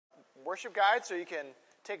worship guide so you can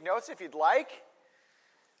take notes if you'd like.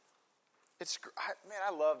 Man,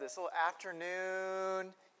 I love this little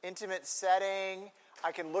afternoon, intimate setting.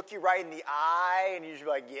 I can look you right in the eye, and you should be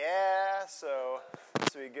like, yeah, so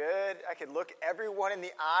this will be good. I can look everyone in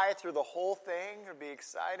the eye through the whole thing. It would be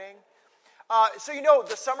exciting.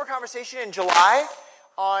 The summer conversation in July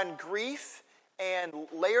on grief and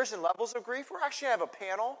layers and levels of grief, we're actually going to have a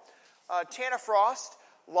panel. Tana Frost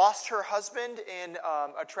lost her husband in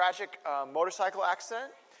a tragic motorcycle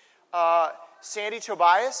accident. Sandy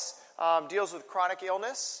Tobias deals with chronic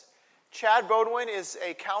illness. Chad Bodwin is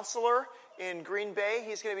a counselor in Green Bay.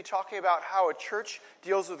 He's going to be talking about how a church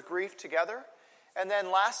deals with grief together. And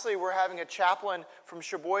then lastly, we're having a chaplain from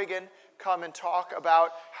Sheboygan come and talk about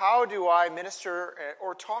how do I minister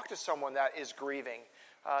or talk to someone that is grieving.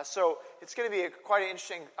 So it's going to be quite an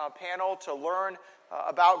interesting panel to learn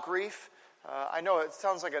about grief. I know it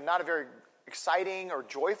sounds like not a very exciting or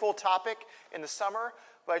joyful topic in the summer,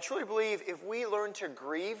 but I truly believe if we learn to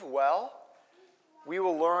grieve well, we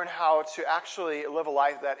will learn how to actually live a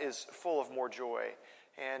life that is full of more joy.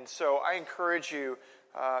 And so I encourage you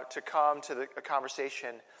to come to a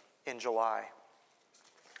conversation in July.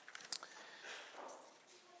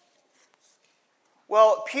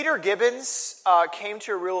 Well, Peter Gibbons came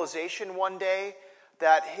to a realization one day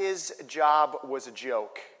that his job was a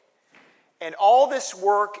joke. And all this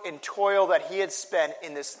work and toil that he had spent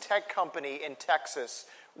in this tech company in Texas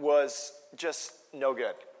was just no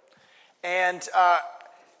good. And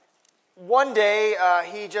one day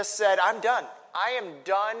he just said, I'm done. I am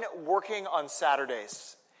done working on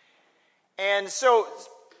Saturdays. And so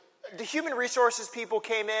the human resources people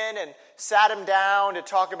came in and sat him down to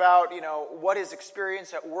talk about, what his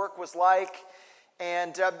experience at work was like.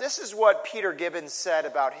 And this is what Peter Gibbons said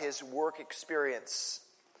about his work experience.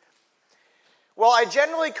 Well, I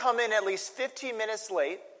generally come in at least 15 minutes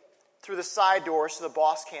late through the side door so the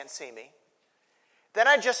boss can't see me. Then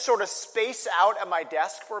I just sort of space out at my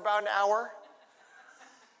desk for about an hour.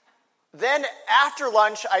 Then after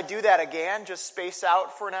lunch, I do that again, just space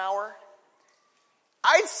out for an hour.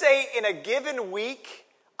 I'd say in a given week,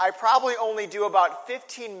 I probably only do about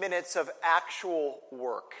 15 minutes of actual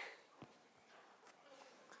work.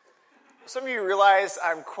 Some of you realize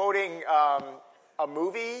I'm quoting a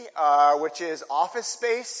movie, which is Office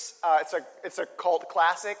Space. It's a cult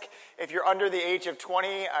classic. If you're under the age of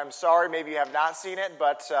 20, I'm sorry, maybe you have not seen it,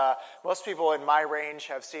 but most people in my range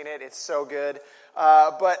have seen it. It's so good.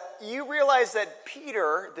 But you realize that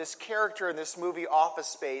Peter, this character in this movie Office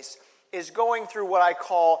Space, is going through what I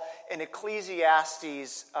call an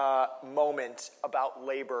Ecclesiastes moment about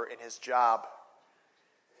labor in his job.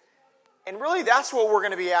 And really, that's what we're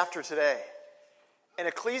going to be after today. An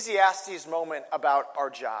Ecclesiastes moment about our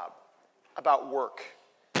job, about work,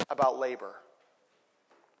 about labor.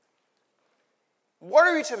 What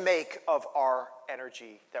are we to make of our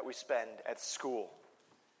energy that we spend at school?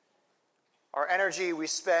 Our energy we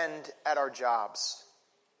spend at our jobs?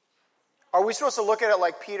 Are we supposed to look at it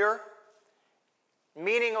like Peter?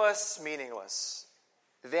 Meaningless, meaningless.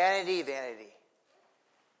 Vanity, vanity.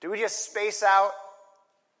 Do we just space out?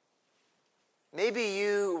 Maybe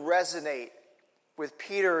you resonate with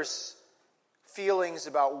Peter's feelings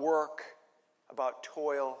about work, about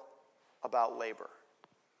toil, about labor.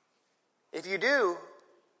 If you do,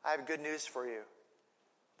 I have good news for you,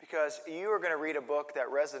 because you are going to read a book that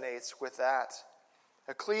resonates with that.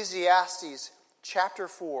 Ecclesiastes chapter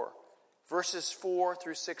 4, verses 4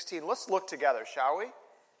 through 16. Let's look together, shall we?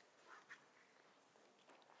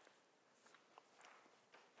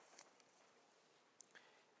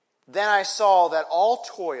 Then I saw that all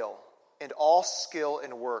toil and all skill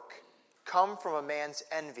in work come from a man's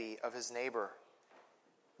envy of his neighbor.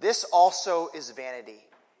 This also is vanity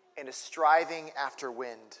and a striving after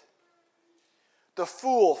wind. The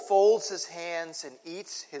fool folds his hands and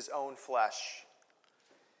eats his own flesh.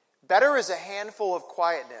 Better is a handful of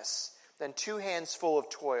quietness than 2 hands full of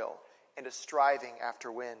toil and a striving after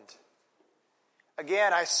wind.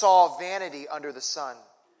 Again, I saw vanity under the sun.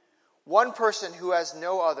 One person who has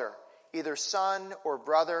no other, either son or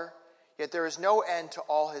brother, yet there is no end to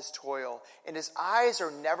all his toil, and his eyes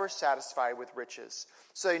are never satisfied with riches.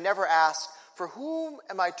 So they never ask, for whom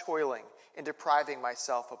am I toiling and depriving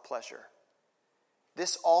myself of pleasure?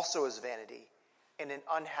 This also is vanity and an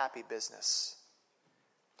unhappy business.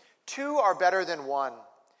 2 are better than 1,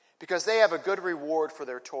 because they have a good reward for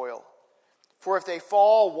their toil. For if they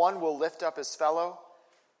fall, one will lift up his fellow.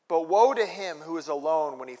 But woe to him who is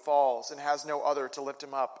alone when he falls and has no other to lift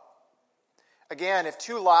him up. Again, if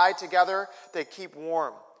 2 lie together, they keep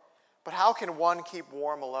warm. But how can one keep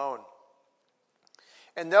warm alone?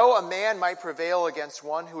 And though a man might prevail against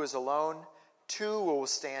one who is alone, two will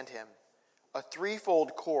withstand him. A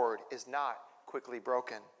threefold cord is not quickly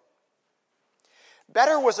broken.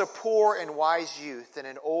 Better was a poor and wise youth than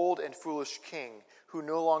an old and foolish king who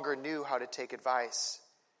no longer knew how to take advice.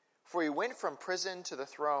 For he went from prison to the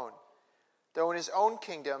throne, though in his own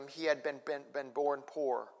kingdom he had been born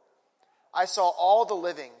poor. I saw all the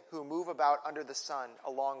living who move about under the sun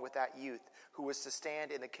along with that youth who was to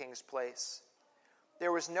stand in the king's place.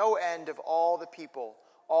 There was no end of all the people,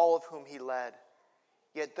 all of whom he led.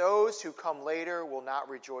 Yet those who come later will not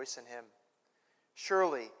rejoice in him.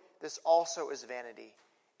 Surely this also is vanity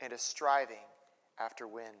and a striving after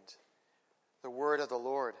wind. The word of the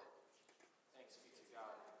Lord. Thanks be to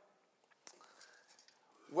God.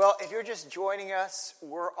 Well, if you're just joining us,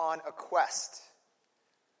 we're on a quest.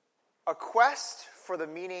 A quest for the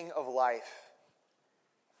meaning of life.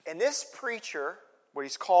 And this preacher, what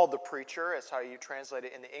he's called the preacher, is how you translate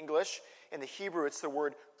it in the English. In the Hebrew, it's the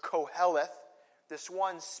word Koheleth. This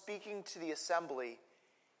one speaking to the assembly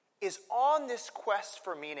is on this quest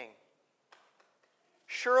for meaning.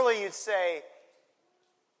 Surely you'd say,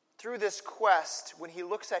 through this quest, when he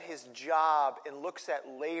looks at his job and looks at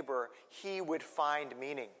labor, he would find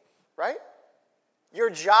meaning, right? Your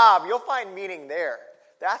job, you'll find meaning there.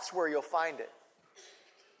 That's where you'll find it.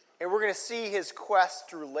 And we're going to see his quest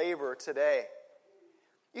through labor today.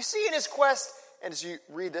 You see in his quest, and as you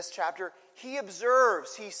read this chapter, he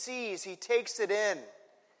observes, he sees, he takes it in.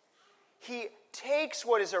 He takes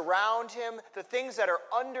what is around him, the things that are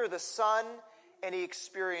under the sun, and he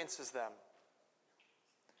experiences them.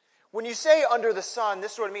 When you say under the sun,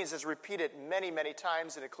 this is what it means. It's repeated many, many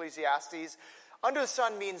times in Ecclesiastes. Under the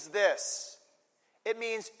sun means this. It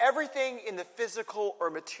means everything in the physical or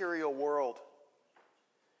material world.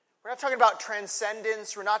 We're not talking about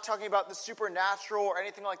transcendence. We're not talking about the supernatural or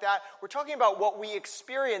anything like that. We're talking about what we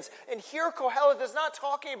experience. And here Koheleth is not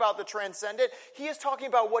talking about the transcendent. He is talking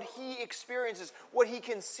about what he experiences, what he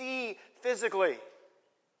can see physically.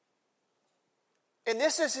 And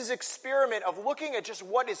this is his experiment of looking at just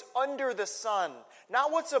what is under the sun.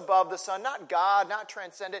 Not what's above the sun, not God, not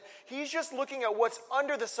transcendent. He's just looking at what's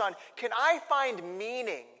under the sun. Can I find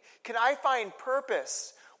meaning? Can I find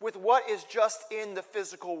purpose with what is just in the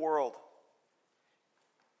physical world?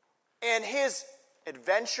 And his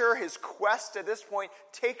adventure, his quest at this point,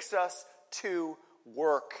 takes us to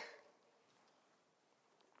work.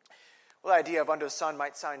 Well, the idea of under the sun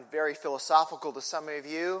might sound very philosophical to some of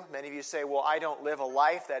you. Many of you say, well, I don't live a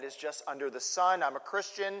life that is just under the sun. I'm a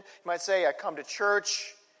Christian. You might say, I come to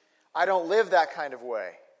church. I don't live that kind of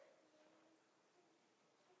way.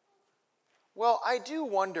 Well, I do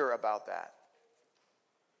wonder about that.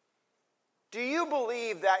 Do you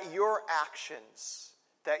believe that your actions,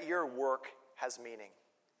 that your work has meaning?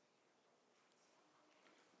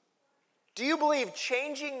 Do you believe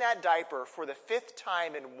changing that diaper for the 5th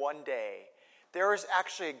time in one day, there is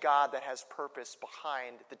actually a God that has purpose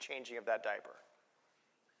behind the changing of that diaper?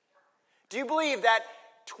 Do you believe that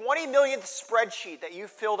 20 millionth spreadsheet that you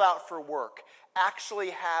filled out for work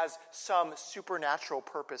actually has some supernatural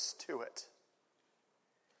purpose to it?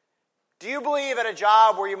 Do you believe at a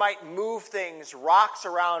job where you might move things, rocks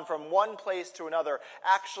around from one place to another,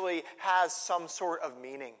 actually has some sort of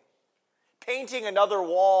meaning? Painting another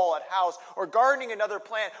wall at house or gardening another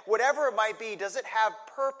plant, whatever it might be, does it have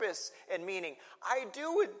purpose and meaning? I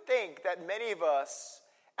would think that many of us,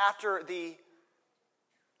 after the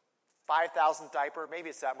 5,000th diaper, maybe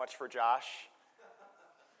it's that much for Josh,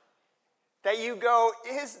 that you go,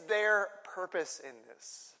 is there purpose in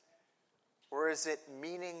this? Or is it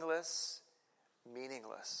meaningless?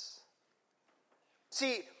 Meaningless.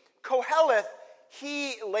 See, Koheleth,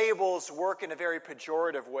 he labels work in a very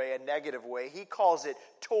pejorative way, a negative way. He calls it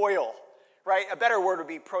toil, right? A better word would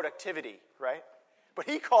be productivity, right? But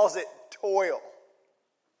he calls it toil.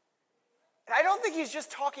 And I don't think he's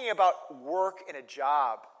just talking about work in a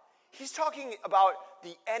job. He's talking about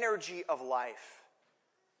the energy of life.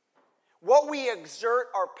 What we exert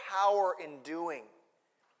our power in doing.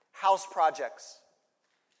 House projects,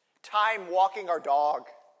 time walking our dog,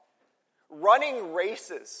 running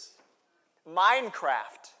races,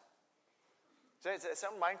 Minecraft.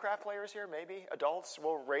 Some Minecraft players here, maybe? Adults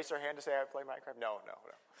will raise their hand to say, I play Minecraft? No.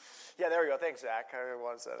 Yeah, there we go. Thanks, Zach. I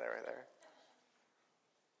want to say that right there.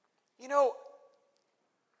 You know,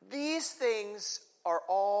 these things are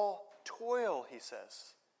all toil, he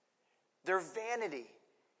says. They're vanity.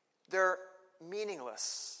 They're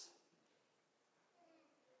meaningless.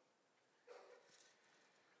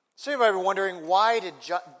 So you might be wondering, why did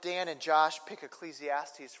Dan and Josh pick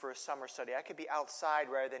Ecclesiastes for a summer study? I could be outside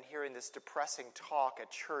rather than hearing this depressing talk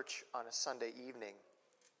at church on a Sunday evening.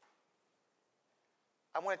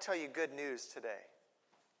 I want to tell you good news today.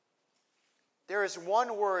 There is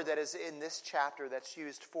one word that is in this chapter that's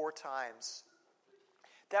used 4 times.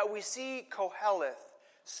 That we see Koheleth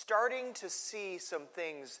starting to see some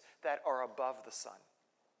things that are above the sun.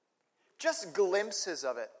 Just glimpses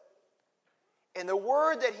of it. And the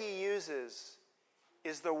word that he uses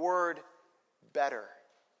is the word better.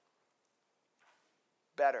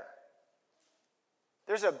 Better.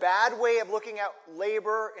 There's a bad way of looking at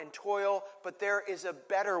labor and toil, but there is a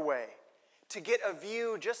better way. To get a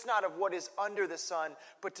view just not of what is under the sun,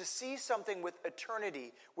 but to see something with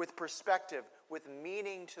eternity, with perspective, with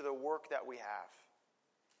meaning to the work that we have.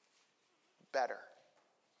 Better.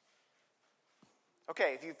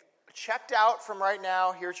 Okay, if you've checked out from right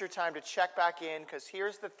now, here's your time to check back in, because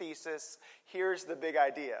here's the thesis, here's the big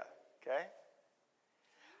idea. Okay?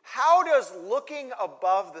 How does looking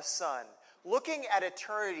above the sun, looking at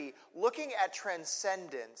eternity, looking at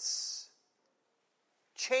transcendence,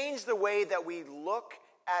 change the way that we look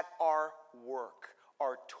at our work,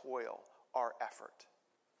 our toil, our effort?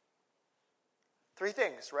 3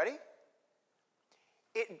 things. Ready?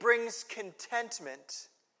 It brings contentment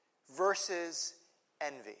versus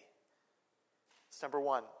envy. That's number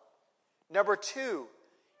 1. Number 2,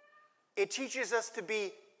 it teaches us to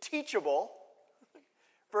be teachable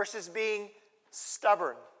versus being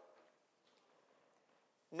stubborn.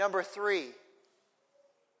 Number 3,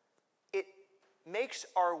 it makes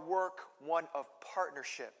our work one of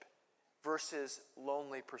partnership versus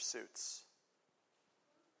lonely pursuits.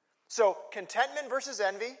 So, contentment versus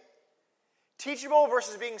envy, teachable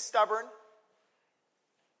versus being stubborn,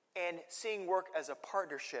 and seeing work as a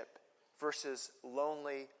partnership versus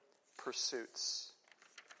lonely pursuits.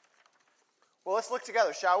 Well, let's look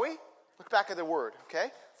together, shall we? Look back at the word,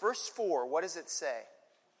 okay? Verse 4, what does it say?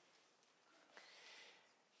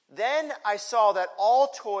 Then I saw that all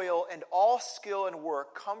toil and all skill and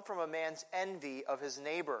work come from a man's envy of his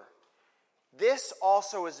neighbor. This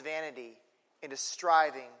also is vanity and is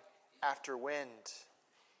striving after wind.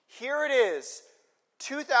 Here it is,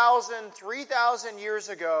 2,000, 3,000 years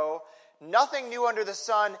ago, nothing new under the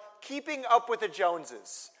sun, keeping up with the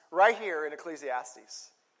Joneses, right here in Ecclesiastes.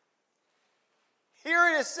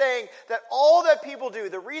 Here it is saying that all that people do,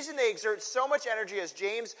 the reason they exert so much energy, as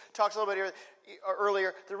James talked a little bit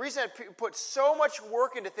earlier, the reason that people put so much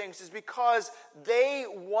work into things is because they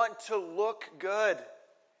want to look good.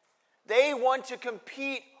 They want to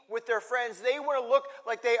compete with their friends. They want to look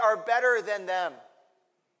like they are better than them.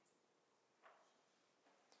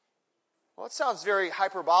 Well, it sounds very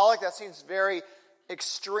hyperbolic. That seems very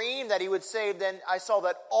extreme that he would say, then I saw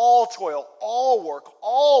that all toil, all work,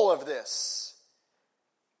 all of this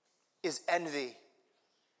is envy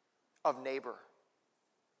of neighbor.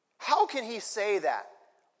 How can he say that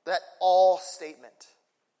all statement?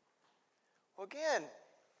 Well, again,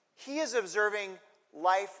 he is observing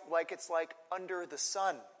life like it's like under the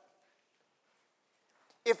sun.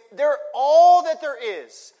 If all that there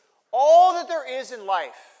is in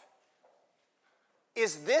life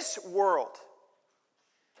is this world.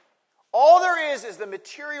 All there is the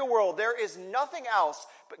material world. There is nothing else.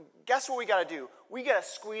 But guess what we got to do? We got to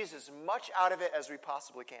squeeze as much out of it as we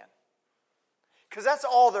possibly can. Because that's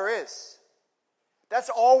all there is. That's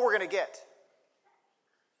all we're going to get.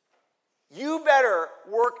 You better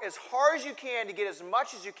work as hard as you can to get as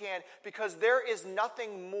much as you can, because there is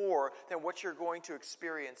nothing more than what you're going to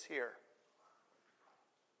experience here.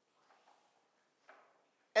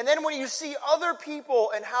 And then when you see other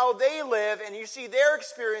people and how they live, and you see their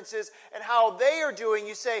experiences and how they are doing,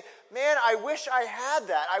 you say, man, I wish I had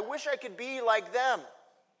that. I wish I could be like them.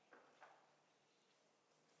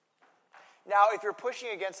 Now, if you're pushing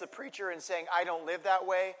against the preacher and saying, I don't live that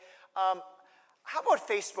way, how about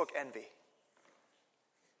Facebook envy?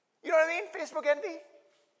 You know what I mean? Facebook envy?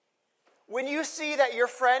 When you see that your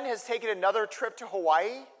friend has taken another trip to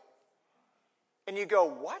Hawaii, and you go,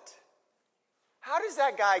 what? How does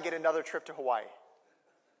that guy get another trip to Hawaii?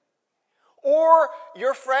 Or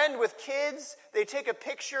your friend with kids, they take a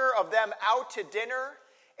picture of them out to dinner,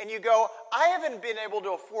 and you go, I haven't been able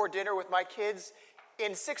to afford dinner with my kids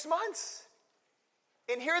in 6 months.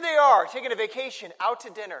 And here they are, taking a vacation, out to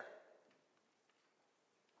dinner.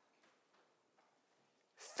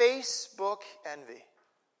 Facebook envy.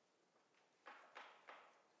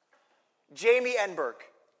 Jamie Enberg.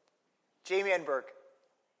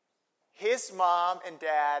 His mom and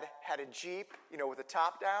dad had a Jeep, with the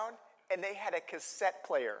top down, and they had a cassette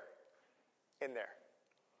player in there.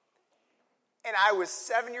 And I was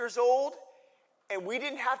 7 years old, and we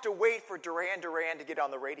didn't have to wait for Duran Duran to get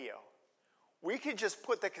on the radio. We could just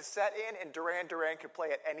put the cassette in, and Duran Duran could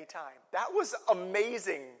play at any time. That was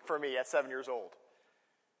amazing for me at 7 years old.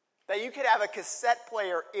 that you could have a cassette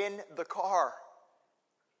player in the car.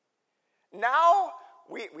 Now,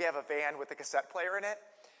 we have a van with a cassette player in it.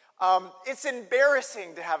 It's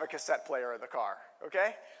embarrassing to have a cassette player in the car,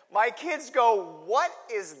 okay? My kids go, "What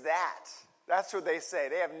is that?" That's what they say.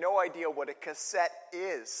 They have no idea what a cassette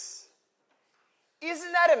is.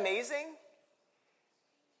 Isn't that amazing?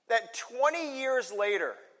 That 20 years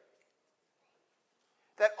later,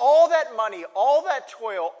 that all that money, all that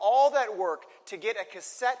toil, all that work to get a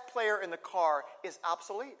cassette player in the car is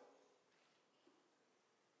obsolete.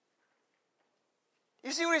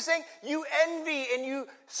 You see what he's saying? You envy and you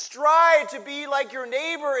strive to be like your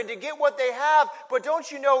neighbor and to get what they have, but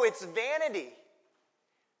don't you know it's vanity?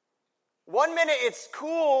 1 minute it's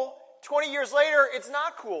cool, 20 years later it's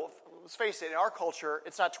not cool. Let's face it, in our culture,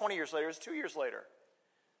 it's not 20 years later, it's 2 years later.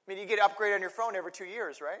 I mean, you get an upgrade on your phone every 2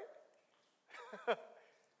 years, right?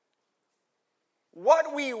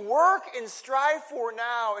 What we work and strive for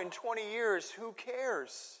now in 20 years, who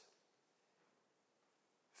cares?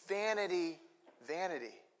 Vanity.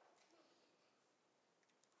 Vanity.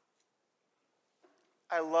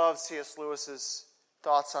 I love C.S. Lewis's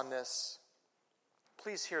thoughts on this.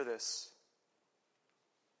 Please hear this.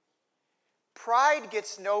 Pride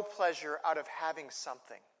gets no pleasure out of having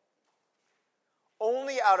something,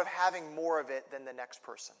 only out of having more of it than the next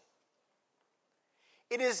person.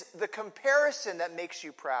 It is the comparison that makes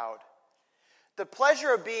you proud, the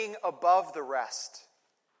pleasure of being above the rest.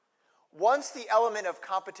 Once the element of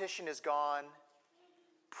competition is gone,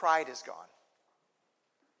 pride is gone.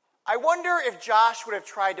 I wonder if Josh would have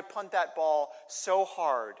tried to punt that ball so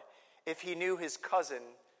hard if he knew his cousin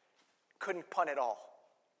couldn't punt at all.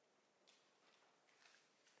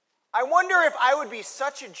 I wonder if I would be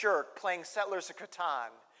such a jerk playing Settlers of Catan,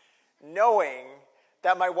 knowing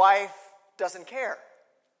that my wife doesn't care.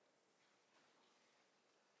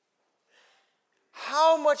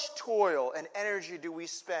 How much toil and energy do we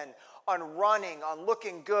spend on running, on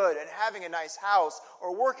looking good, and having a nice house,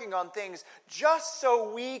 or working on things just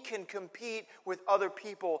so we can compete with other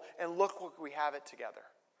people and look like we have it together?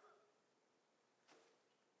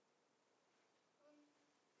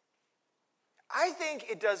 I think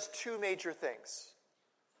it does two major things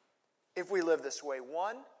if we live this way.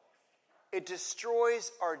 One, it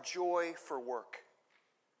destroys our joy for work.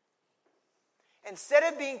 Instead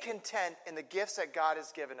of being content in the gifts that God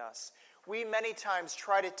has given us, we many times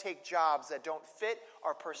try to take jobs that don't fit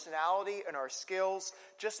our personality and our skills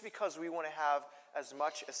just because we want to have as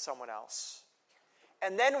much as someone else.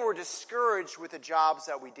 And then we're discouraged with the jobs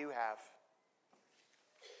that we do have.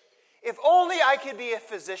 If only I could be a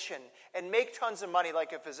physician and make tons of money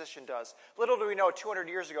like a physician does. Little do we know, 200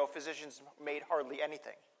 years ago, physicians made hardly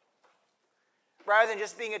anything. Rather than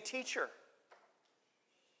just being a teacher.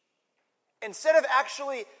 Instead of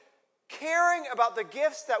actually caring about the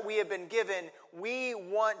gifts that we have been given, we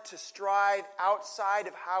want to strive outside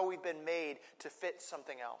of how we've been made to fit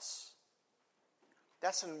something else.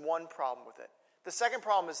 That's one problem with it. The second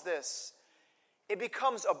problem is this. It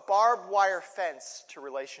becomes a barbed wire fence to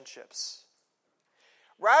relationships.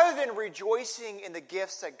 Rather than rejoicing in the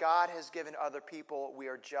gifts that God has given other people, we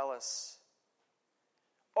are jealous.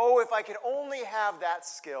 Oh, if I could only have that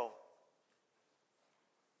skill.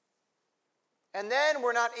 And then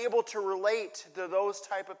we're not able to relate to those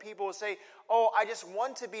type of people who say, oh, I just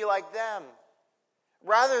want to be like them.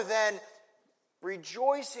 Rather than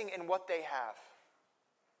rejoicing in what they have.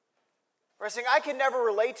 We're saying, I can never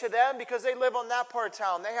relate to them because they live on that part of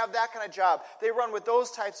town. They have that kind of job. They run with those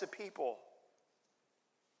types of people.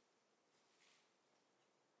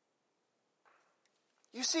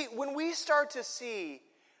 You see, when we start to see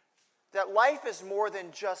that life is more than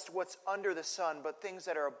just what's under the sun, but things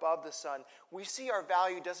that are above the sun, we see our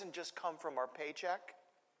value doesn't just come from our paycheck.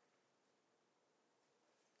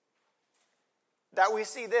 That we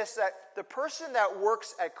see this, that the person that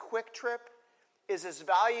works at Quick Trip is as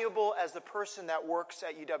valuable as the person that works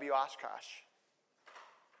at UW Oshkosh.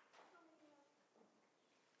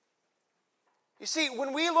 You see,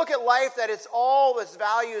 when we look at life that it's all its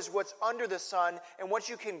value is what's under the sun and what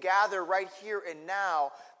you can gather right here and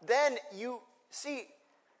now, then you see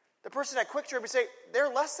the person at Quick Trip and say, they're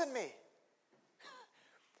less than me.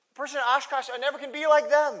 The person at Oshkosh, I never can be like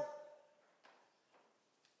them.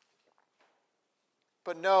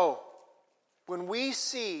 But no, when we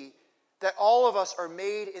see that all of us are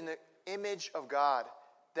made in the image of God,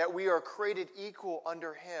 that we are created equal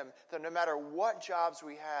under Him, that no matter what jobs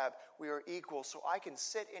we have, we are equal. So I can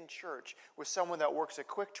sit in church with someone that works at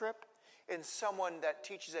Quick Trip and someone that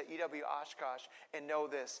teaches at UW Oshkosh and know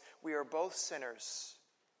this, we are both sinners.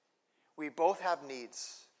 We both have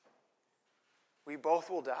needs. We both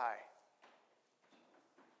will die.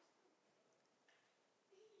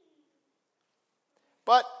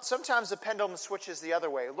 But sometimes the pendulum switches the other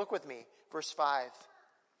way. Look with me, verse 5.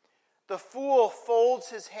 The fool folds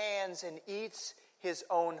his hands and eats his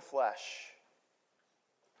own flesh.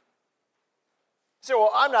 So,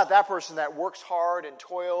 well, I'm not that person that works hard and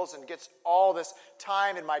toils and gets all this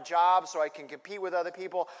time in my job so I can compete with other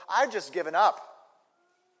people. I've just given up.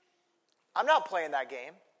 I'm not playing that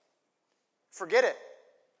game. Forget it.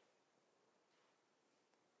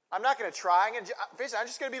 I'm not going to try. I'm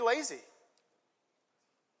just going to be lazy.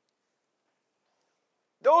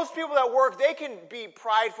 Those people that work, they can be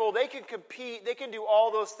prideful, they can compete, they can do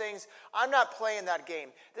all those things. I'm not playing that game.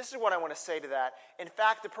 This is what I want to say to that. In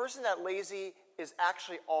fact, the person that's lazy is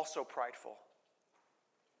actually also prideful.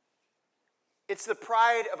 It's the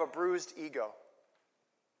pride of a bruised ego.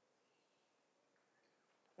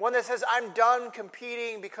 One that says, I'm done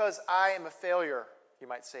competing because I am a failure, you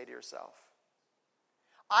might say to yourself.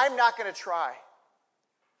 I'm not going to try.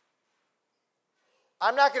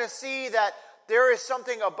 I'm not going to see that there is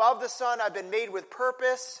something above the sun. I've been made with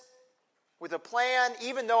purpose, with a plan.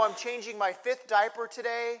 Even though I'm changing my 5th diaper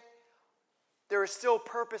today, there is still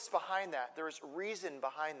purpose behind that. There is reason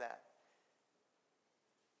behind that.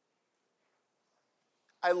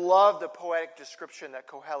 I love the poetic description that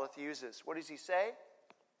Koheleth uses. What does he say?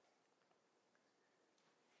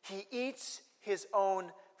 He eats his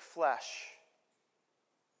own flesh.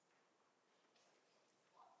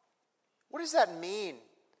 What does that mean?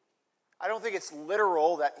 I don't think it's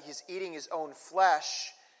literal that he's eating his own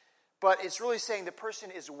flesh, but it's really saying the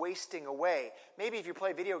person is wasting away. Maybe if you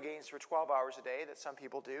play video games for 12 hours a day, that some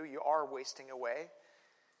people do, you are wasting away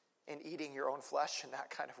and eating your own flesh in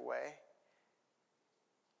that kind of way.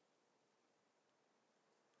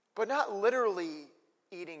 But not literally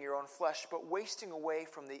eating your own flesh, but wasting away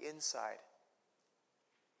from the inside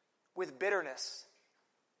with bitterness.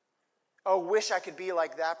 Oh, wish I could be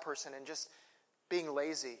like that person, and just being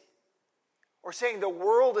lazy. Or saying the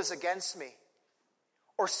world is against me.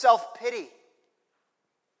 Or self-pity.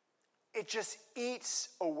 It just eats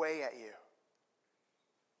away at you.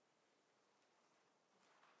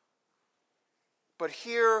 But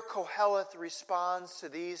here Koheleth responds to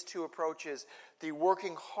these two approaches. The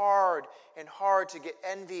working hard and hard to get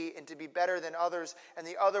envy and to be better than others, and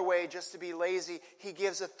the other way just to be lazy. He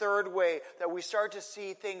gives a third way that we start to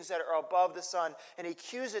see things that are above the sun, and he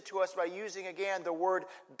cues it to us by using again the word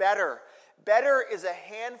better. Better is a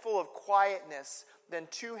handful of quietness than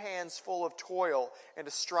 2 hands full of toil and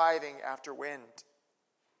a striving after wind.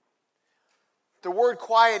 The word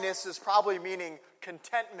quietness is probably meaning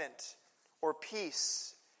contentment or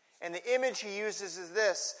peace. And the image he uses is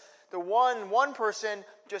this. The one person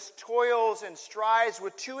just toils and strives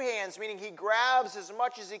with 2 hands, meaning he grabs as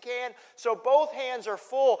much as he can, so both hands are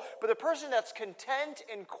full. But the person that's content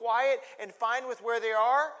and quiet and fine with where they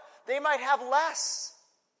are, they might have less.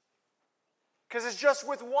 Because it's just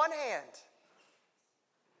with 1 hand.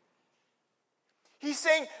 He's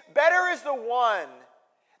saying, better is the one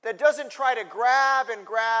that doesn't try to grab and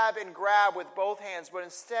grab and grab with both hands, but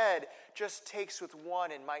instead just takes with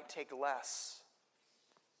one and might take less.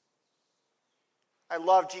 I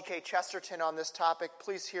love G.K. Chesterton on this topic.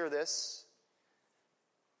 Please hear this.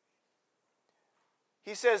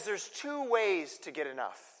 He says there's 2 ways to get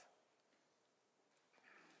enough.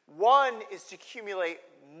 One is to accumulate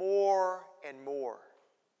more and more.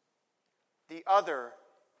 The other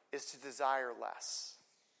is to desire less.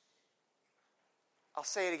 I'll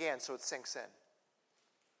say it again so it sinks in.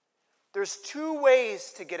 There's 2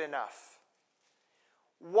 ways to get enough.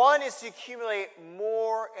 One is to accumulate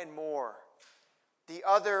more and more. The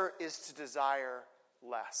other is to desire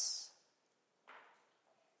less.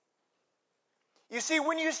 You see,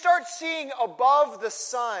 when you start seeing above the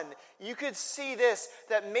sun, you could see this,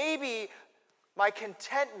 that maybe my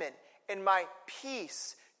contentment and my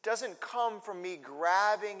peace doesn't come from me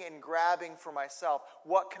grabbing and grabbing for myself.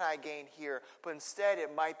 What can I gain here? But instead,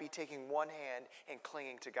 it might be taking one hand and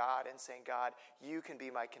clinging to God and saying, God, you can be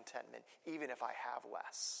my contentment, even if I have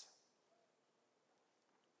less.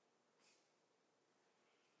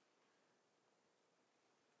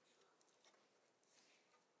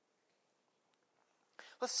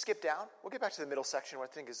 Let's skip down. We'll get back to the middle section,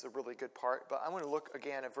 what I think is the really good part. But I want to look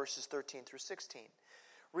again at verses 13 through 16.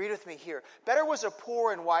 Read with me here. Better was a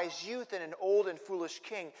poor and wise youth than an old and foolish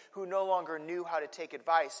king who no longer knew how to take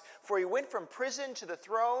advice. For he went from prison to the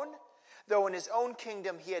throne, though in his own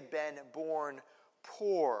kingdom he had been born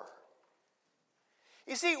poor.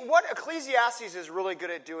 You see, what Ecclesiastes is really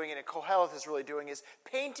good at doing, and Koheleth is really doing, is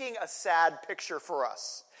painting a sad picture for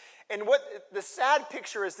us. And what the sad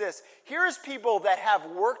picture is this. Here's people that have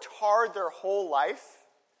worked hard their whole life,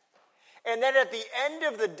 And then at the end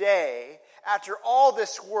of the day, after all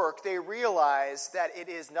this work, they realize that it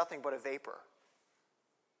is nothing but a vapor.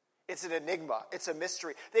 It's an enigma. It's a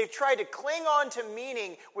mystery. They've tried to cling on to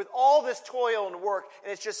meaning with all this toil and work,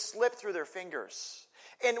 and it's just slipped through their fingers.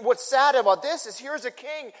 And what's sad about this is here's a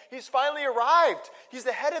king. He's finally arrived. He's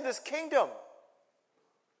the head of this kingdom.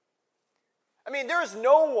 I mean, there is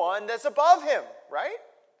no one that's above him, right?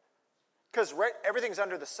 Because everything's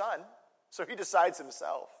under the sun, so he decides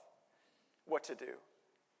himself what to do.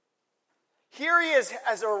 Here he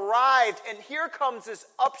has arrived, and here comes this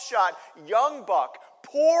upshot young buck,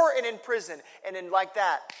 poor and in prison, and then like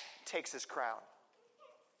that, takes his crown.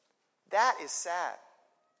 That is sad.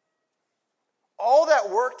 All that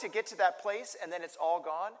work to get to that place, and then it's all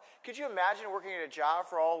gone. Could you imagine working at a job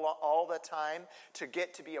for all that time to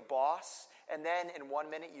get to be a boss, and then in 1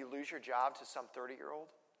 minute you lose your job to some 30-year-old?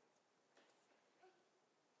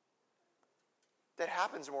 That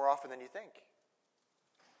happens more often than you think.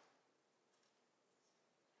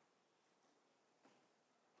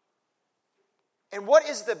 And what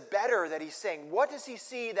is the better that he's saying? What does he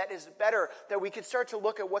see that is better, that we can start to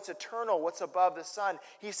look at what's eternal, what's above the sun?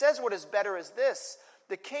 He says what is better is this: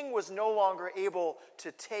 the king was no longer able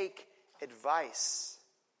to take advice.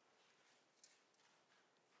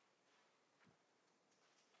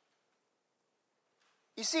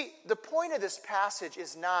 You see, the point of this passage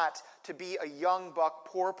is not to be a young buck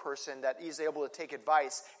poor person that is able to take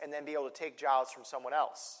advice and then be able to take jobs from someone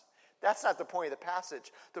else. That's not the point of the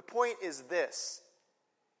passage. The point is this: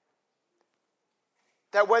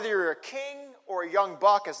 that whether you're a king or a young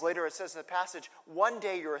buck, as later it says in the passage, one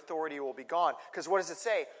day your authority will be gone. Because what does it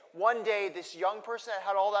say? One day this young person that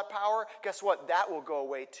had all that power, guess what? That will go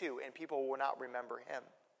away too, and people will not remember him.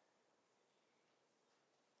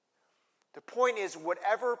 The point is,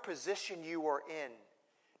 whatever position you are in,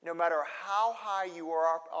 no matter how high you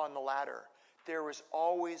are up on the ladder, there is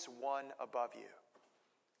always one above you.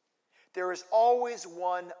 There is always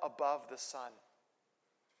one above the sun.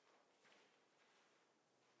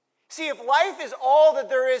 See, if life is all that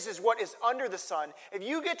there is what is under the sun, if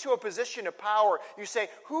you get to a position of power, you say,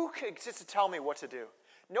 who gets to tell me what to do?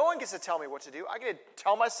 No one gets to tell me what to do. I get to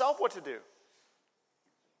tell myself what to do.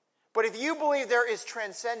 But if you believe there is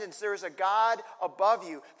transcendence, there is a God above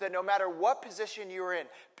you, that no matter what position you're in,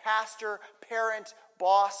 pastor, parent,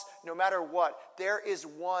 boss, no matter what, there is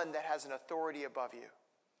one that has an authority above you.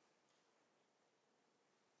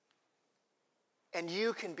 And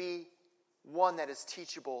you can be one that is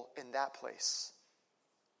teachable in that place,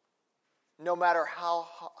 no matter how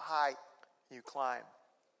high you climb.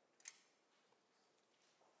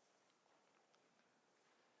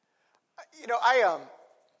 You know, I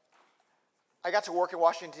got to work in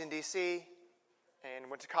Washington, D.C., and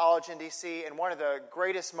went to college in D.C., and one of the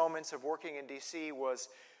greatest moments of working in D.C. was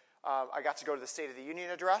I got to go to the State of the Union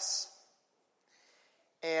address.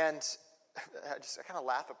 And I kind of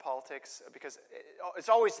laugh at politics because it's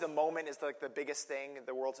always the moment is like the biggest thing,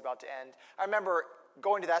 the world's about to end. I remember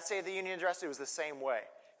going to that State of the Union address, it was the same way.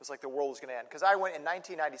 It was like the world was going to end. Because I went in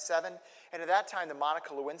 1997, and at that time the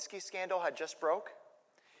Monica Lewinsky scandal had just broke.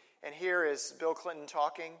 And here is Bill Clinton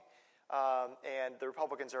talking. And the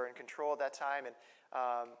Republicans are in control at that time, and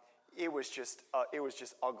it was just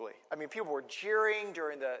ugly. I mean, people were jeering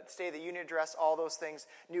during the State of the Union address, all those things.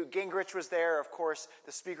 Newt Gingrich was there, of course,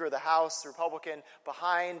 the Speaker of the House, Republican,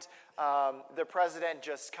 behind the president,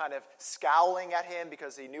 just kind of scowling at him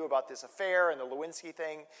because he knew about this affair and the Lewinsky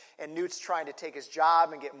thing. And Newt's trying to take his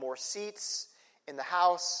job and get more seats in the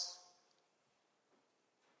House,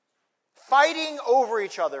 fighting over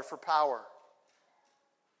each other for power.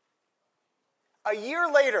 A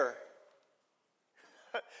year later,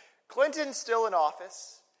 Clinton's still in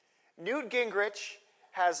office. Newt Gingrich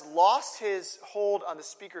has lost his hold on the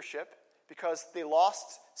speakership because they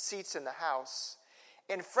lost seats in the House.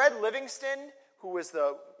 And Fred Livingston, who was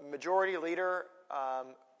the majority leader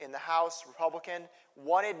in the House, Republican,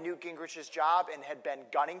 wanted Newt Gingrich's job and had been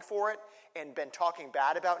gunning for it and been talking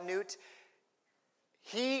bad about Newt.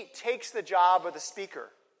 He takes the job of the speaker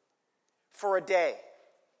for a day.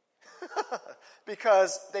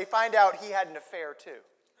 Because they find out he had an affair too.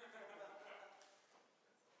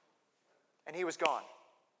 And he was gone.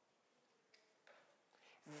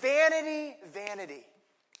 Vanity, vanity.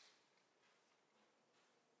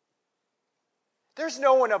 There's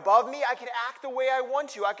no one above me. I can act the way I want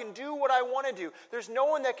to. I can do what I want to do. There's no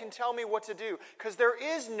one that can tell me what to do because there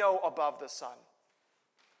is no above the sun.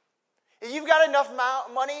 If you've got enough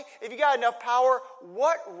money, if you've got enough power,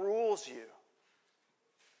 what rules you?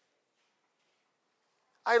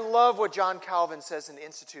 I love what John Calvin says in the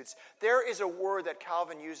Institutes. There is a word that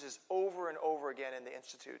Calvin uses over and over again in the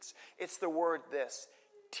Institutes. It's the word this,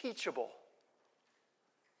 teachable.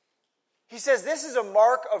 He says this is a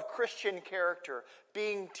mark of Christian character,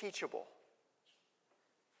 being teachable.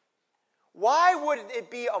 Why would it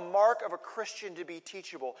be a mark of a Christian to be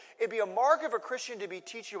teachable? It'd be a mark of a Christian to be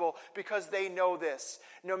teachable because they know this.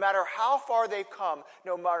 No matter how far they've come,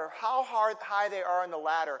 no matter how high they are on the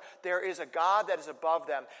ladder, there is a God that is above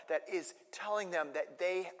them that is telling them that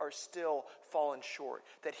they are still fallen short,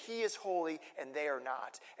 that He is holy and they are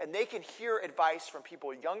not. And they can hear advice from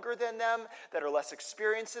people younger than them, that are less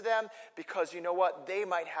experienced than them, because you know what? They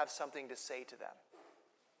might have something to say to them.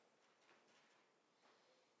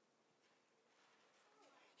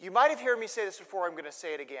 You might have heard me say this before, I'm going to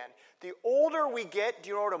say it again. The older we get, do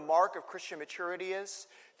you know what a mark of Christian maturity is?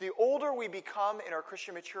 The older we become in our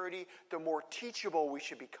Christian maturity, the more teachable we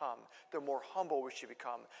should become, the more humble we should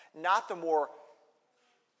become. Not the more,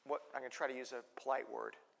 I'm going to try to use a polite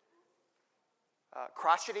word.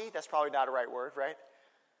 Crotchety, that's probably not a right word, right?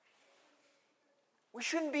 We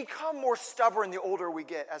shouldn't become more stubborn the older we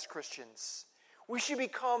get as Christians. We should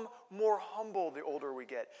become more humble the older we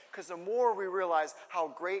get, because the more we realize how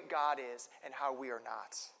great God is and how we are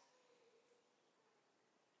not.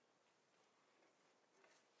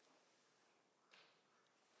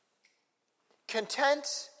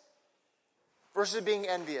 Content versus being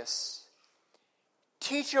envious.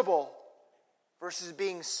 Teachable versus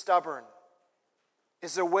being stubborn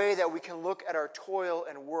is a way that we can look at our toil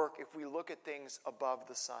and work if we look at things above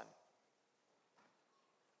the sun.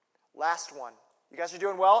 Last one. You guys are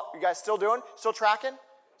doing well? You guys still doing? Still tracking?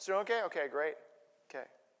 Still okay? Okay, great. Okay.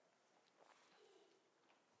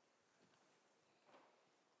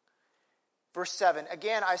 Verse 7.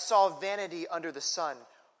 Again, I saw vanity under the sun.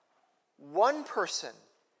 One person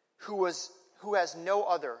who has no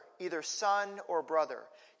other, either son or brother,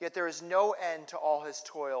 yet there is no end to all his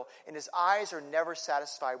toil, and his eyes are never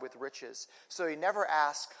satisfied with riches. So he never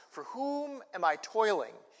asks, for whom am I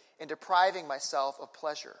toiling and depriving myself of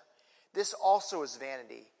pleasure? This also is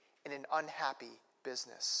vanity and an unhappy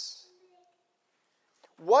business.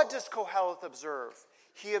 What does Koheleth observe?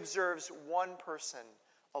 He observes one person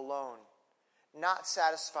alone, not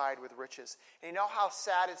satisfied with riches. And you know how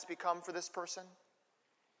sad it's become for this person?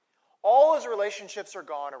 All his relationships are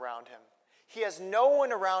gone around him. He has no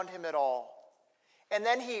one around him at all. And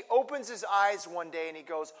then he opens his eyes one day and he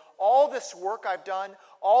goes, all this work I've done,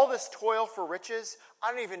 all this toil for riches,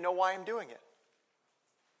 I don't even know why I'm doing it.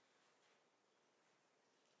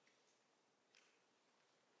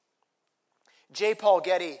 J. Paul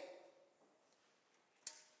Getty,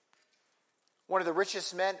 one of the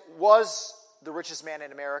richest men, was the richest man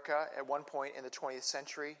in America at one point in the 20th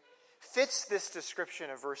century, fits this description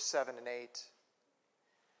of verse 7 and 8.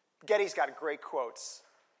 Getty's got great quotes.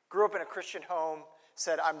 Grew up in a Christian home,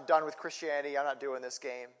 said, I'm done with Christianity, I'm not doing this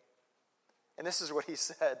game. And this is what he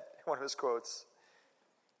said in one of his quotes.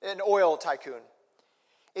 An oil tycoon.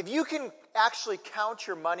 If you can actually count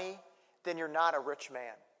your money, then you're not a rich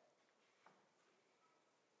man.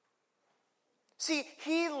 See,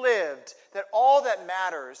 he lived that all that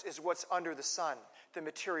matters is what's under the sun, the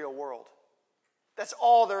material world. That's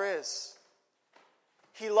all there is.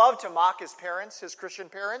 He loved to mock his parents, his Christian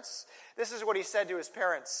parents. This is what he said to his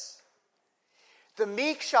parents. The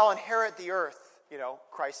meek shall inherit the earth,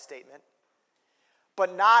 Christ's statement,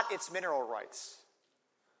 but not its mineral rights.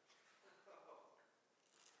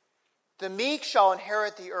 The meek shall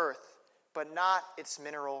inherit the earth, but not its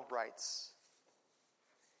mineral rights.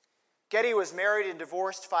 Getty was married and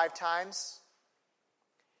divorced 5 times.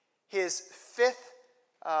 His fifth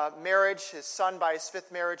marriage, his son by his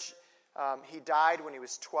fifth marriage, he died when he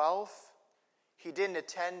was 12. He didn't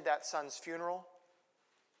attend that son's funeral.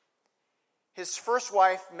 His first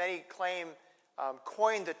wife, many claim,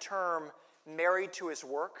 coined the term married to his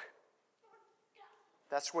work.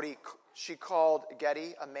 That's what she called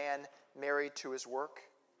Getty, a man married to his work.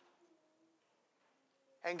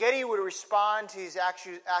 And Getty would respond to these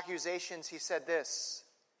accusations. He said this: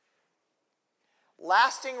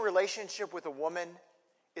 lasting relationship with a woman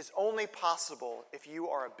is only possible if you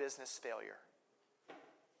are a business failure.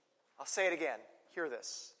 I'll say it again. Hear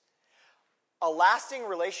this. A lasting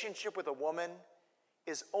relationship with a woman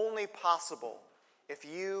is only possible if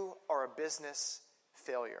you are a business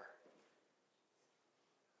failure.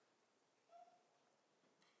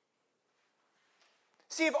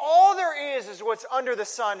 See, if all there is what's under the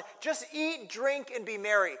sun, just eat, drink, and be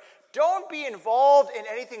merry. Don't be involved in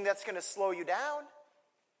anything that's going to slow you down.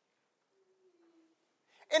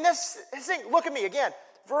 And this thing, look at me again.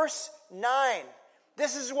 Verse 9.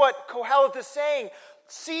 This is what Koheleth is saying.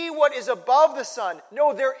 see what is above the sun.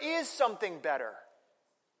 No, there is something better.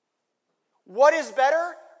 What is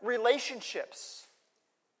better? Relationships.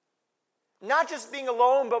 Not just being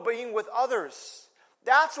alone, but being with others.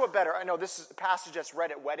 That's what better. I know this is a passage that's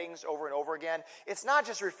read at weddings over and over again. It's not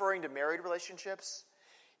just referring to married relationships.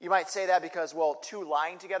 You might say that because, well, two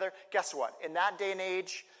lying together. Guess what? In that day and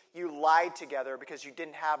age, you lied together because you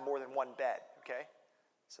didn't have more than one bed, okay?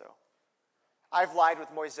 So, I've lied with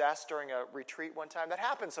Moises during a retreat one time. That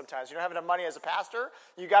happens sometimes. You don't have enough money as a pastor.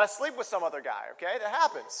 You got to sleep with some other guy, okay? That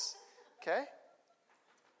happens, okay?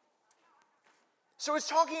 So it's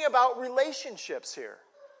talking about relationships here.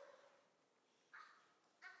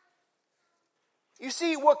 You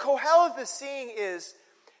see, what Koheleth is seeing is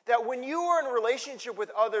that when you are in a relationship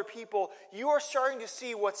with other people, you are starting to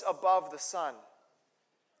see what's above the sun.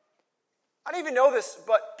 I don't even know this,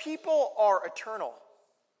 but people are eternal.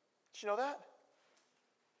 Did you know that?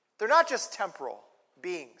 They're not just temporal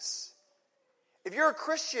beings. If you're a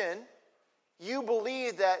Christian, you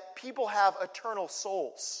believe that people have eternal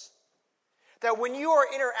souls. That when you are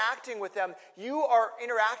interacting with them, you are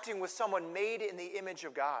interacting with someone made in the image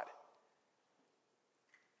of God.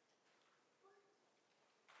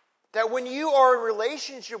 That when you are in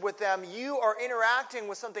relationship with them, you are interacting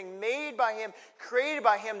with something made by Him, created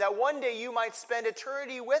by Him, that one day you might spend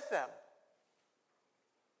eternity with them.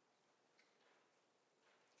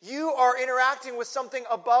 You are interacting with something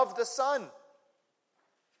above the sun.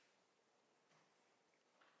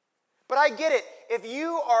 But I get it. If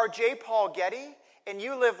you are J. Paul Getty and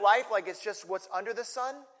you live life like it's just what's under the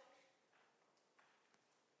sun,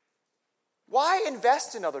 why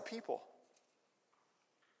invest in other people?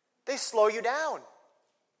 They slow you down.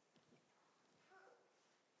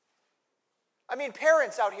 I mean,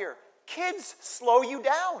 parents out here, kids slow you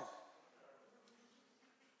down.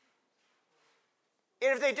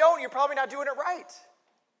 And if they don't, you're probably not doing it right.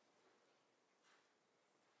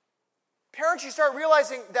 Parents, you start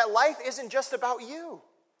realizing that life isn't just about you.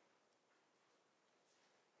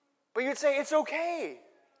 But you'd say, it's okay.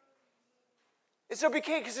 It's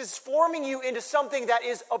okay because it's forming you into something that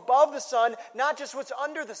is above the sun, not just what's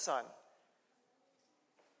under the sun.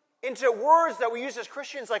 Into words that we use as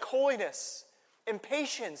Christians like holiness, and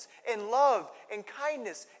patience, and love, and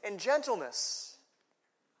kindness, and gentleness.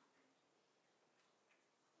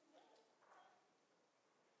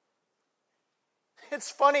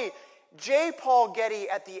 It's funny, J. Paul Getty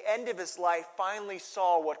at the end of his life finally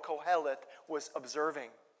saw what Koheleth was observing.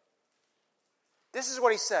 This is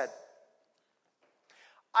what he said.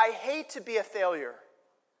 I hate to be a failure.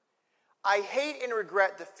 I hate and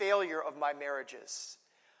regret the failure of my marriages.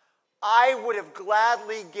 I would have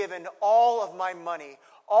gladly given all of my money,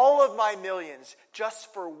 all of my millions,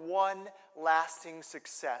 just for one lasting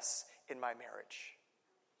success in my marriage.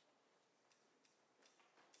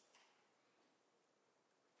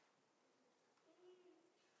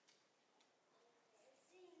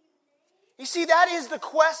 You see, that is the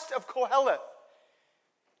quest of Koheleth.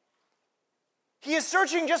 He is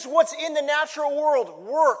searching just what's in the natural world,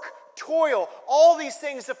 work, toil, all these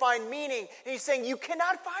things to find meaning. And he's saying, you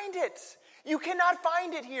cannot find it. You cannot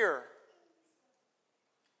find it here.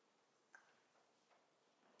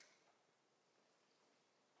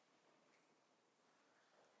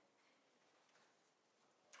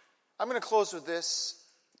 I'm going to close with this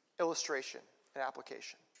illustration and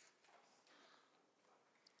application.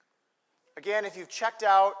 Again, if you've checked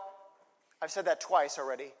out, I've said that twice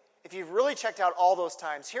already. If you've really checked out all those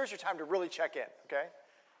times, here's your time to really check in, okay?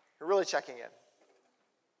 You're really checking in.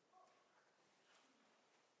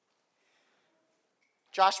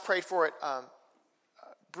 Josh prayed for it.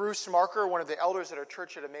 Bruce Marker, one of the elders at our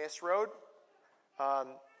church at Emmaus Road,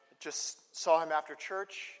 just saw him after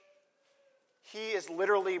church. He is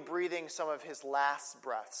literally breathing some of his last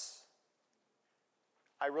breaths.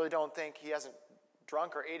 I really don't think he hasn't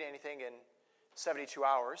drunk or ate anything in 72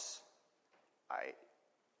 hours.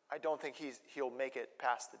 I don't think he'll make it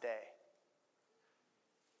past the day.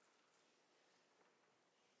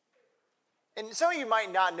 And some of you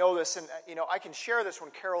might not know this, and I can share this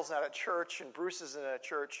when Carol's not at church and Bruce isn't at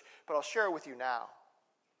church, but I'll share it with you now.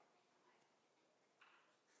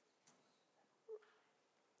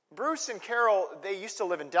 Bruce and Carol, they used to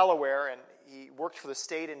live in Delaware, and he worked for the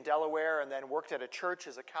state in Delaware and then worked at a church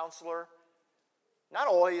as a counselor. Not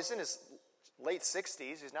old, he's in his late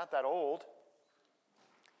 60s, he's not that old.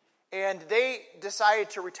 And they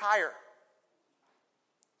decided to retire.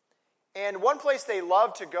 And one place they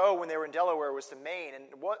loved to go when they were in Delaware was to Maine. And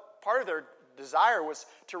what part of their desire was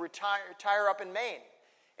to retire up in Maine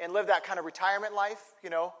and live that kind of retirement life,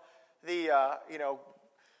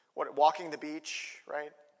 walking the beach,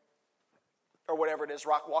 right? or whatever it is,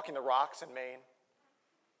 walking the rocks in Maine.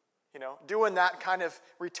 Doing that kind of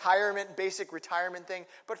basic retirement thing.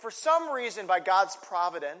 But for some reason, by God's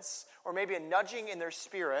providence, or maybe a nudging in their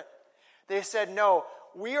spirit, they said, no,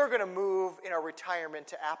 we are going to move in our retirement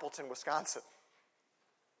to Appleton, Wisconsin.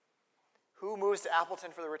 Who moves to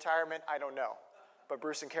Appleton for the retirement? I don't know. But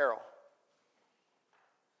Bruce and Carol.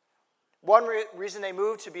 One reason they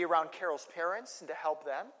moved to be around Carol's parents and to help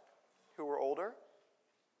them, who were older.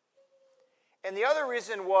 And the other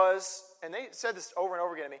reason was, and they said this over and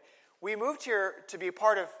over again to me, we moved here to be a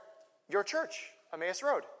part of your church, Emmaus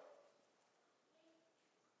Road.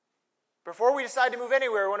 Before we decide to move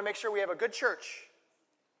anywhere, we want to make sure we have a good church.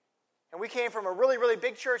 And we came from a really, really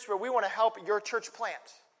big church, but we want to help your church plant.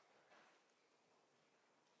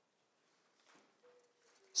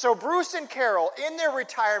 So Bruce and Carol, in their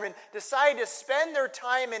retirement, decided to spend their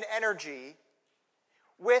time and energy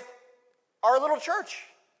with our little church,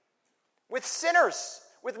 with sinners,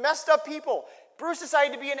 with messed up people. Bruce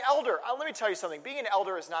decided to be an elder. Let me tell you something. Being an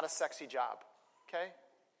elder is not a sexy job, okay?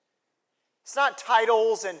 It's not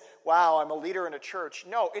titles and, wow, I'm a leader in a church.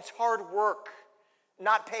 No, it's hard work,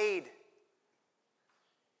 not paid.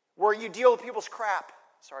 Where you deal with people's crap.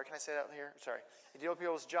 Sorry, can I say that here? Sorry. You deal with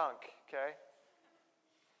people's junk, okay?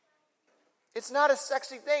 It's not a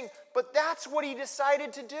sexy thing, but that's what he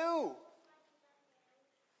decided to do.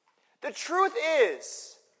 The truth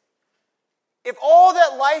is, if all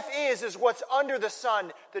that life is what's under the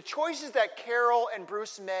sun, the choices that Carol and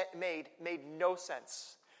Bruce made no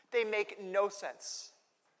sense. They make no sense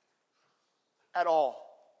at all.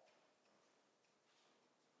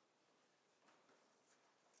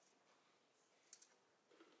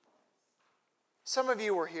 Some of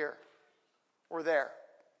you were there,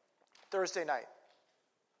 Thursday night.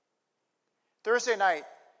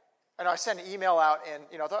 And I sent an email out,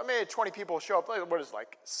 and I thought maybe 20 people show up. What is it,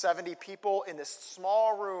 like 70 people in this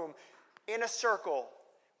small room in a circle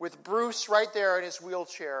with Bruce right there in his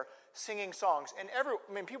wheelchair singing songs. And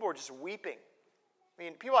people were just weeping.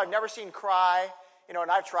 People I've never seen cry, and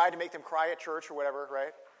I've tried to make them cry at church or whatever,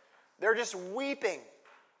 right? They're just weeping.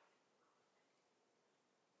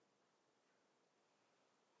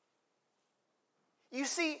 You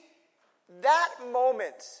see, that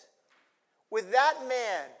moment with that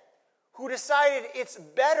man who decided it's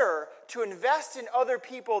better to invest in other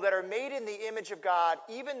people that are made in the image of God,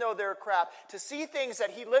 even though they're crap, to see things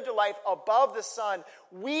that he lived a life above the sun,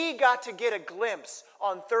 we got to get a glimpse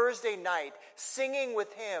on Thursday night, singing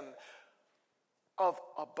with him, of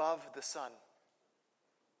above the sun.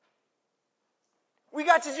 We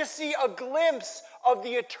got to just see a glimpse of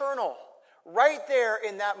the eternal right there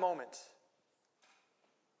in that moment.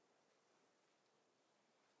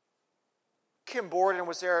 Kim Borden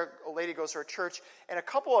was there, a lady goes to her church, and a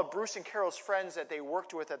couple of Bruce and Carol's friends that they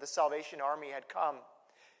worked with at the Salvation Army had come.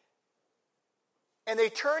 And they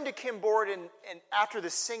turned to Kim Borden and after the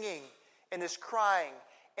singing and this crying,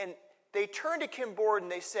 and they turned to Kim Borden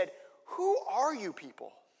and they said, "Who are you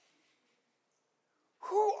people?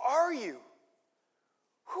 Who are you?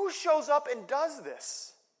 Who shows up and does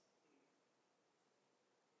this?"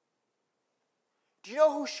 Do you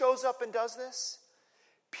know who shows up and does this?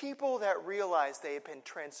 People that realize they have been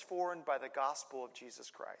transformed by the gospel of Jesus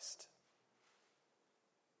Christ.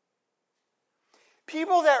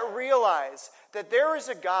 People that realize that there is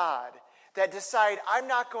a God that decide, I'm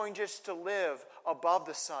not going just to live above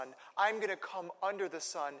the sun. I'm going to come under the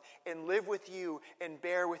sun and live with you and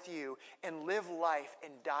bear with you and live life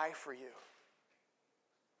and die for you.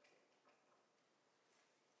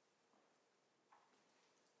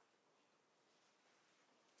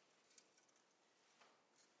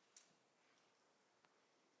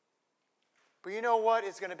 But you know what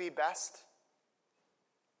is going to be best?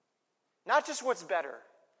 Not just what's better,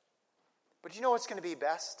 but you know what's going to be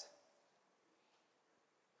best?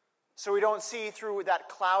 So we don't see through that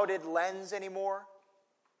clouded lens anymore?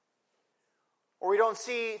 Or we don't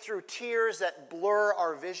see through tears that blur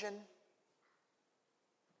our vision?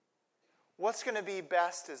 What's going to be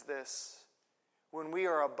best is this, when we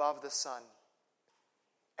are above the sun.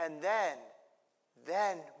 And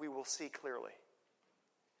then we will see clearly.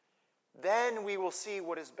 Then we will see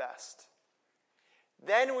what is best.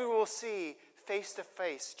 Then we will see face to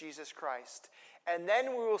face Jesus Christ. And then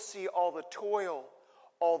we will see all the toil,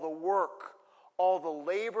 all the work, all the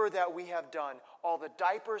labor that we have done, all the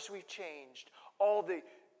diapers we've changed, all the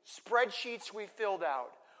spreadsheets we filled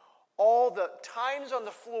out, all the times on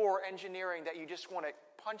the floor engineering that you just want to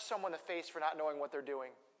punch someone in the face for not knowing what they're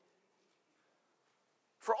doing.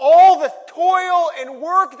 For all the toil and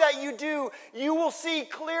work that you do, you will see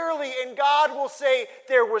clearly, and God will say,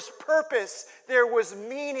 there was purpose, there was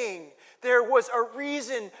meaning, There was a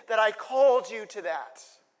reason that I called you to that.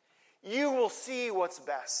 You will see what's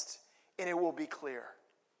best, and it will be clear.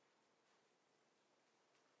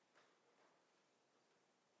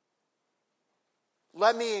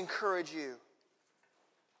 Let me encourage you.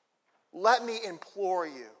 Let me implore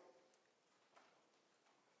you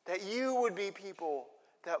that you would be people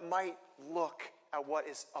that might look at what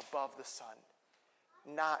is above the sun,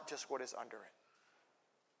 not just what is under it.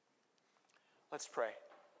 Let's pray.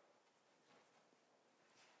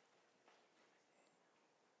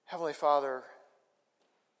 Heavenly Father,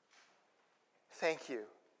 thank you.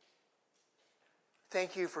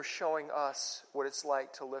 Thank you for showing us what it's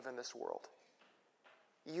like to live in this world.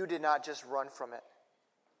 You did not just run from it.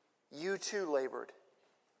 You too labored.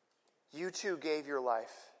 You too gave your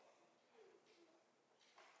life.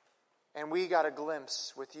 And we got a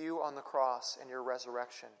glimpse with you on the cross and your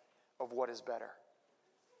resurrection of what is better.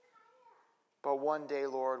 But one day,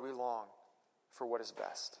 Lord, we long for what is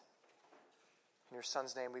best. In your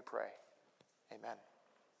Son's name we pray. Amen.